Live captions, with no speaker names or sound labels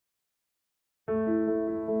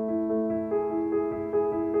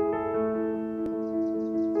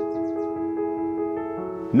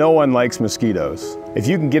No one likes mosquitoes. If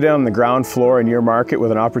you can get in on the ground floor in your market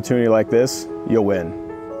with an opportunity like this, you'll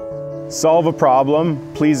win. Solve a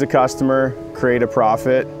problem, please a customer, create a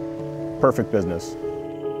profit. Perfect business.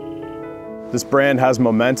 This brand has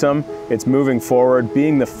momentum, it's moving forward.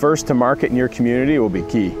 Being the first to market in your community will be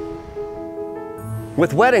key.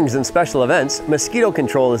 With weddings and special events, mosquito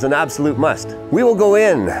control is an absolute must. We will go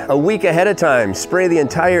in a week ahead of time, spray the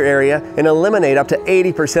entire area, and eliminate up to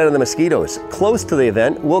 80% of the mosquitoes. Close to the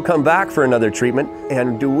event, we'll come back for another treatment,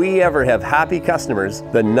 and do we ever have happy customers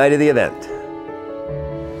the night of the event.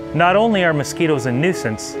 Not only are mosquitoes a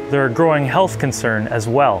nuisance, they're a growing health concern as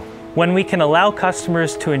well. When we can allow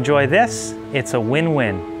customers to enjoy this, it's a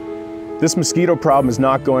win-win. This mosquito problem is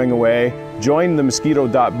not going away. Join the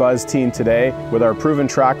Mosquito.Buzz team today. With our proven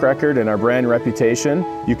track record and our brand reputation,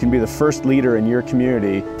 you can be the first leader in your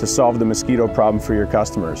community to solve the mosquito problem for your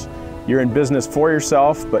customers. You're in business for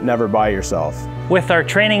yourself, but never by yourself. With our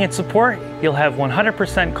training and support, you'll have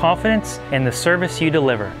 100% confidence in the service you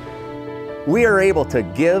deliver. We are able to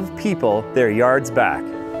give people their yards back.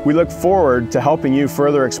 We look forward to helping you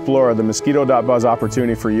further explore the Mosquito.Buzz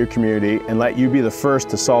opportunity for your community and let you be the first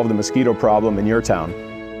to solve the mosquito problem in your town.